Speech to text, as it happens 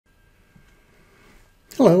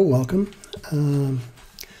Hello, welcome.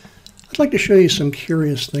 I'd like to show you some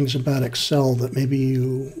curious things about Excel that maybe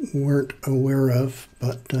you weren't aware of,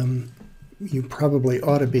 but you probably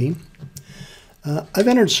ought to be. I've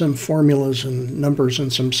entered some formulas and numbers in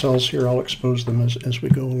some cells here. I'll expose them as we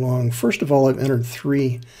go along. First of all, I've entered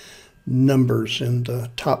three numbers in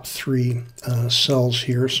the top three cells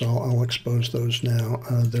here, so I'll expose those now.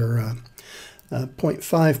 They're 0.5,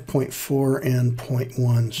 0.4, and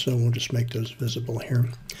 0.1, so we'll just make those visible here.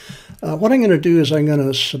 What I'm going to do is I'm going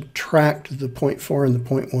to subtract the 0.4 and the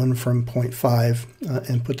 0.1 from 0.5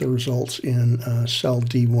 and put the results in cell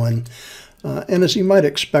D1. And as you might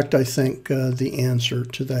expect, I think the answer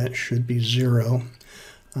to that should be 0.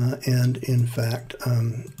 And in fact,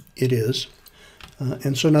 it is.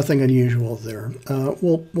 And so nothing unusual there.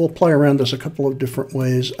 We'll play around this a couple of different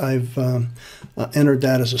ways. I've entered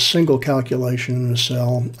that as a single calculation in a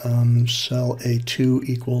cell. Cell A2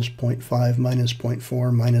 equals 0.5 minus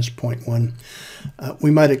 0.4 minus 0.1.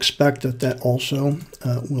 We might expect that that also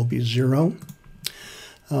will be 0.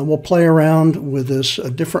 We'll play around with this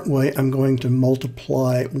a different way. I'm going to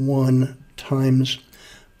multiply 1 times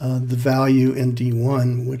the value in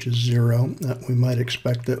D1, which is 0. We might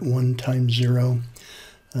expect that 1 times 0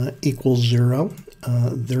 equals 0.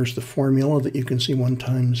 There's the formula that you can see, 1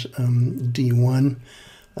 times D1.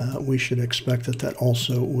 We should expect that that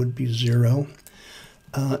also would be 0.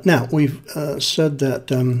 Now, we've said that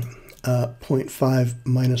 0.5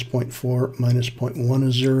 minus 0.4 minus 0.1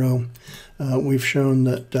 is 0. We've shown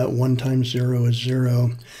that 1 times 0 is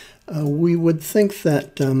 0. We would think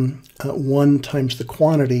that 1 times the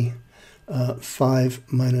quantity, 0.5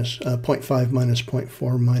 minus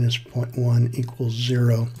 0.4 minus 0.1 equals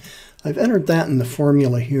 0. I've entered that in the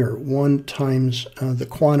formula here. 1 times the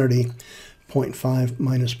quantity, 0.5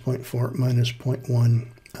 minus 0.4 minus 0.1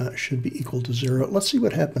 should be equal to 0. Let's see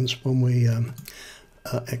what happens when we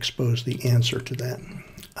expose the answer to that.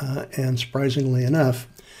 And surprisingly enough,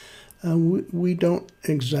 we don't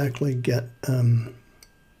exactly get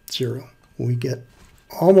 0. We get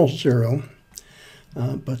almost 0,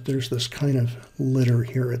 but there's this kind of litter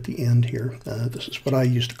here at the end here. This is what I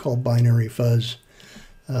used to call binary fuzz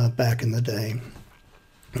back in the day.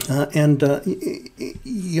 And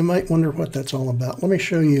you might wonder what that's all about. Let me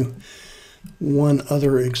show you one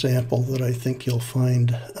other example that I think you'll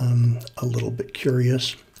find a little bit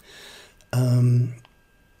curious. I've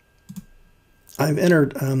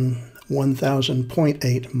entered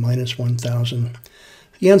 1,000.8 minus 1,000.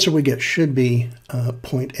 The answer we get should be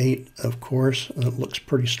 0.8, of course. It looks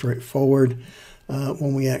pretty straightforward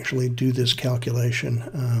when we actually do this calculation.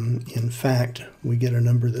 In fact, we get a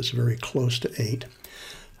number that's very close to 8.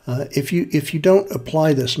 If you don't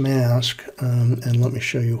apply this mask, and let me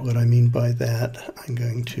show you what I mean by that, I'm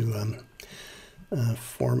going to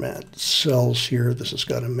format cells here. This has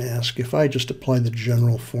got a mask. If I just apply the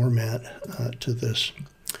general format to this,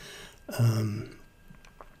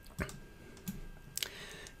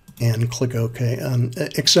 and click OK.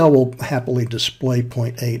 Excel will happily display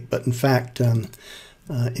 0.8, but in fact,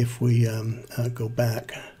 if we go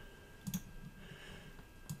back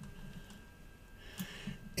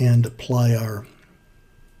and apply our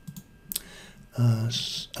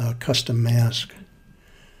custom mask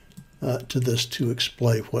to this to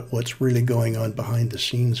explain what's really going on behind the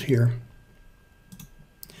scenes here,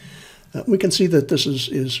 we can see that this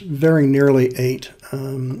is very nearly 8,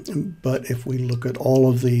 but if we look at all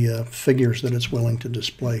of the figures that it's willing to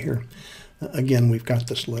display here, again, we've got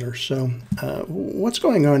this letter. So what's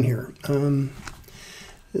going on here?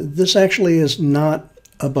 This actually is not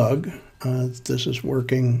a bug. This is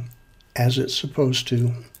working as it's supposed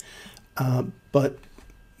to, but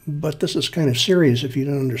this is kind of serious if you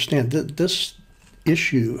don't understand. This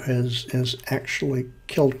issue has actually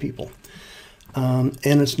killed people.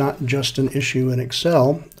 And it's not just an issue in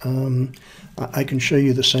Excel. I can show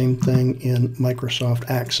you the same thing in Microsoft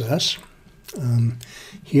Access.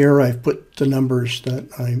 Here I've put the numbers that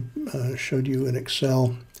I showed you in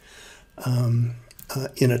Excel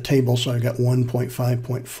in a table. So I got 1.5,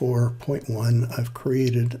 0.4, 0.1. I've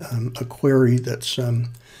created a query that's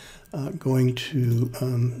going to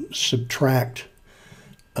subtract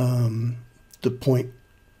the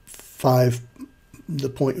 0.5, the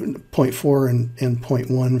 0.4 and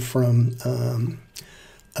 0.1 from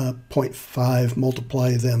 0.5,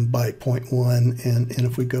 multiply them by 0.1, and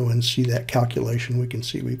if we go and see that calculation, we can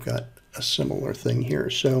see we've got a similar thing here.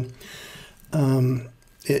 So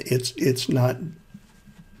it's not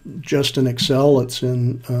just in Excel, it's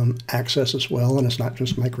in Access as well, and it's not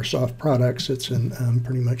just Microsoft products, it's in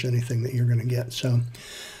pretty much anything that you're going to get. So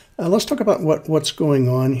Let's talk about what's going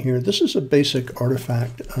on here. This is a basic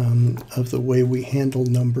artifact of the way we handle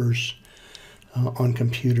numbers on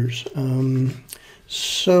computers.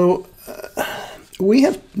 We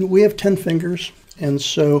have 10 fingers, and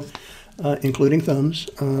so including thumbs,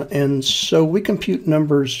 and so we compute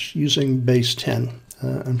numbers using base 10.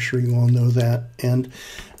 I'm sure you all know that, and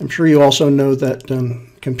I'm sure you also know that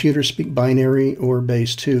computers speak binary or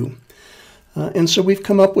base 2. And so we've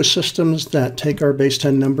come up with systems that take our base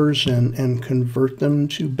 10 numbers and convert them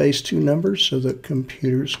to base 2 numbers so that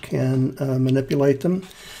computers can manipulate them.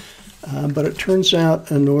 But it turns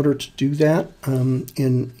out in order to do that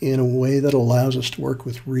in a way that allows us to work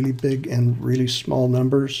with really big and really small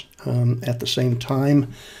numbers at the same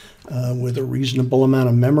time with a reasonable amount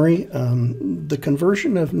of memory, the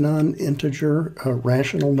conversion of non-integer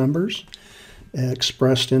rational numbers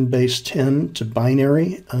expressed in base 10 to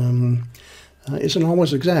binary isn't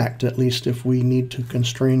always exact, at least if we need to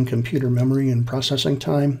constrain computer memory and processing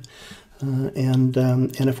time, and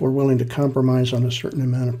if we're willing to compromise on a certain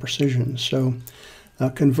amount of precision. So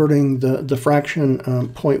converting the fraction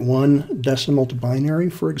 0.1 decimal to binary,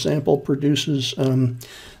 for example, produces a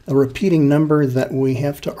repeating number that we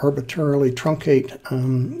have to arbitrarily truncate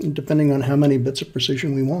depending on how many bits of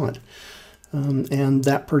precision we want. And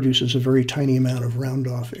that produces a very tiny amount of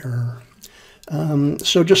round-off error.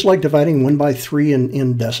 So just like dividing 1 by 3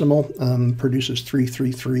 in decimal produces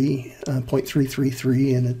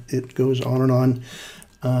 0.333, and it goes on and on,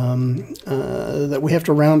 that we have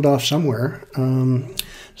to round off somewhere.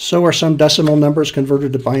 So are some decimal numbers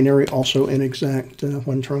converted to binary also inexact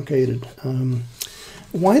when truncated.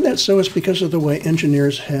 Why that's so is because of the way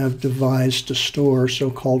engineers have devised to store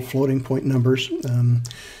so-called floating point numbers.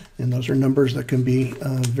 And those are numbers that can be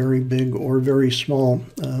very big or very small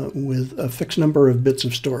with a fixed number of bits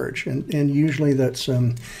of storage. And usually that's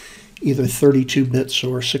either 32 bits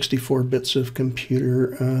or 64 bits of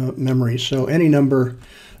computer memory. So any number,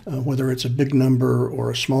 whether it's a big number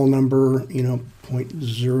or a small number,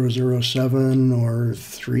 0.007 or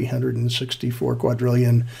 364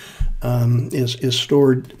 quadrillion, is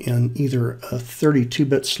stored in either a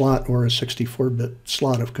 32-bit slot or a 64-bit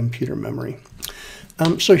slot of computer memory.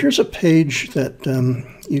 So here's a page that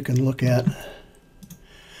you can look at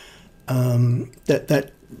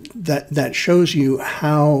that shows you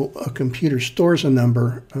how a computer stores a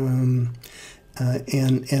number and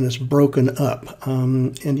is broken up.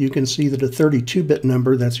 And you can see that a 32-bit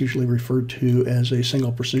number, that's usually referred to as a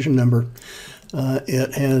single precision number,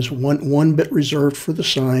 it has one bit reserved for the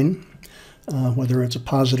sign. Whether it's a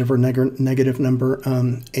positive or negative number,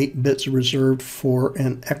 8 bits reserved for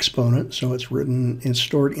an exponent, so it's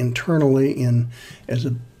stored internally as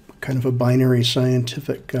a kind of a binary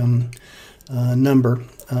scientific number,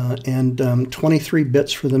 and 23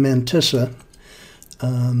 bits for the mantissa,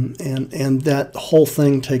 and that whole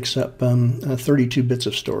thing takes up 32 bits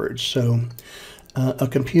of storage. So a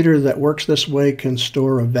computer that works this way can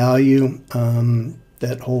store a value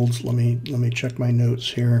that holds, let me check my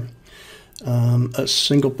notes here, a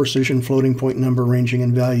single precision floating point number ranging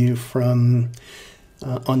in value from,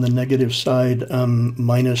 on the negative side,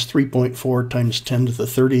 minus 3.4 times 10 to the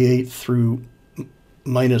 38th through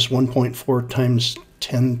minus 1.4 times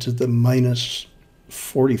 10 to the minus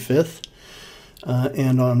 45th.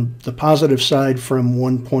 And on the positive side, from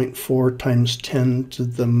 1.4 times 10 to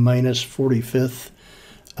the minus 45th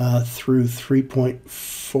through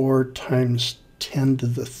 3.4 times 10 to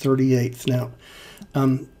the 38th. Now,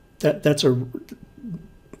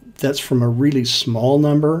 that's from a really small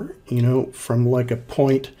number, from like a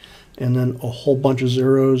point and then a whole bunch of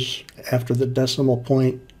zeros after the decimal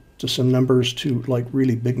point to some numbers to like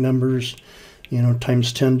really big numbers,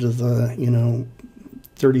 times 10 to the,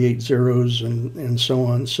 38 zeros and so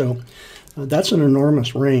on. So that's an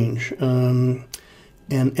enormous range. And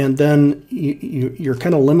then you're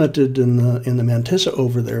kind of limited in the mantissa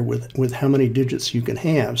over there with how many digits you can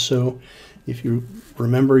have. So if you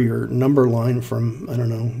remember your number line from, I don't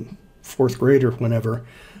know, 4th grade or whenever,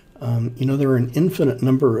 there are an infinite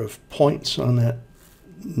number of points on that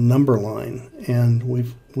number line, and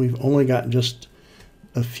we've only got just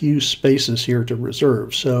a few spaces here to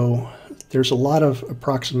reserve. So there's a lot of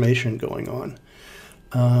approximation going on.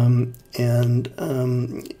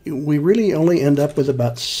 We really only end up with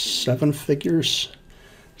about 7 figures,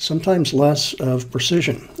 sometimes less, of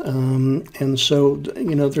precision. And so,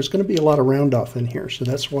 there's going to be a lot of round off in here. So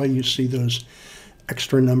that's why you see those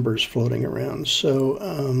extra numbers floating around. So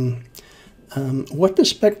What this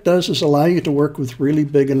spec does is allow you to work with really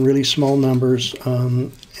big and really small numbers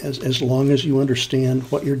as long as you understand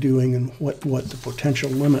what you're doing and what the potential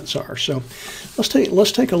limits are. So let's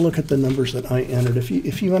take a look at the numbers that I entered. If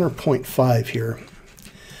you enter 0.5 here,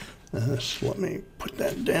 so let me put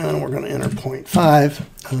that down. We're going to enter 0.5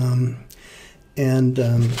 and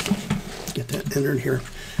get that entered here.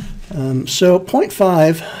 So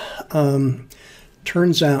 0.5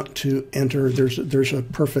 turns out to enter, there's a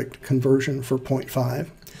perfect conversion for 0.5.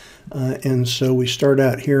 And so we start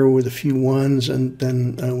out here with a few ones, and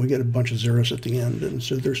then we get a bunch of zeros at the end, and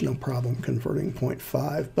so there's no problem converting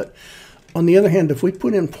 0.5. But on the other hand, if we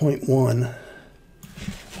put in 0.1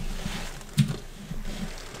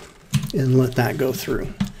 and let that go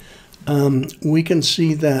through, we can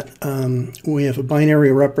see that we have a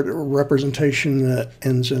binary representation that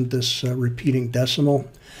ends in this repeating decimal.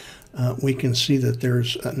 We can see that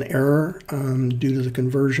there's an error due to the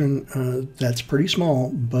conversion. That's pretty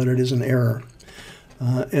small, but it is an error.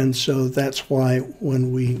 And so that's why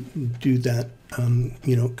when we do that,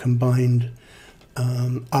 combined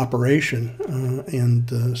operation in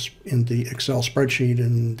the Excel spreadsheet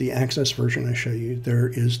and the Access version I show you, there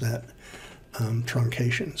is that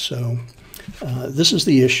truncation. So this is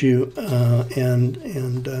the issue,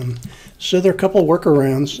 so there are a couple of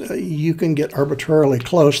workarounds. You can get arbitrarily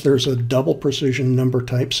close. There's a double precision number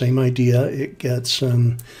type, same idea. It gets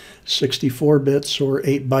 64 bits or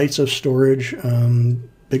 8 bytes of storage,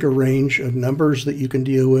 bigger range of numbers that you can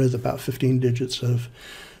deal with, about 15 digits of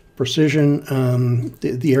precision.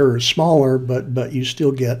 The error is smaller, but you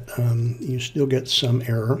still get some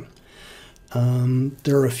error.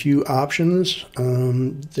 There are a few options.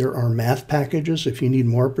 There are math packages if you need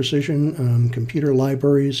more precision, computer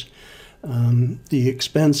libraries. The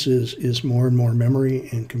expense is more and more memory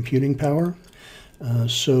and computing power.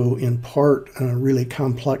 So in part, really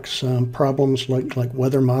complex problems like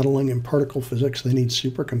weather modeling and particle physics, they need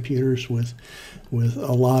supercomputers with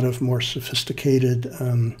a lot of more sophisticated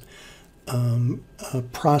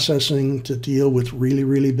processing to deal with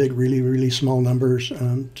really big, really small numbers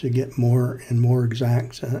to get more and more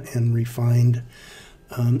exact and refined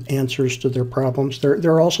answers to their problems.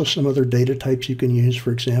 There are also some other data types you can use.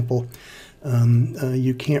 For example,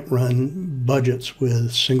 you can't run budgets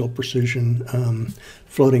with single precision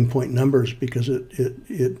floating point numbers because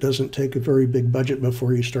it doesn't take a very big budget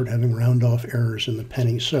before you start having round off errors in the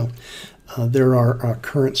pennies. So there are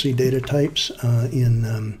currency data types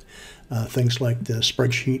in things like the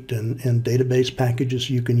spreadsheet and database packages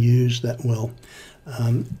you can use that will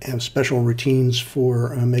have special routines for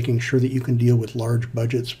making sure that you can deal with large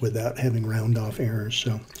budgets without having round off errors.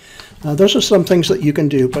 So those are some things that you can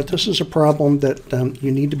do, but this is a problem that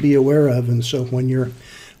you need to be aware of. And so when you're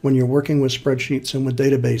working with spreadsheets and with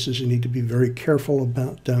databases, you need to be very careful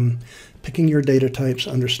about picking your data types,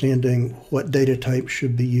 understanding what data type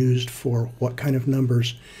should be used for what kind of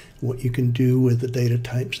numbers, what you can do with the data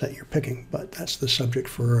types that you're picking. But that's the subject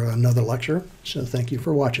for another lecture. So thank you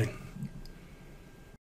for watching.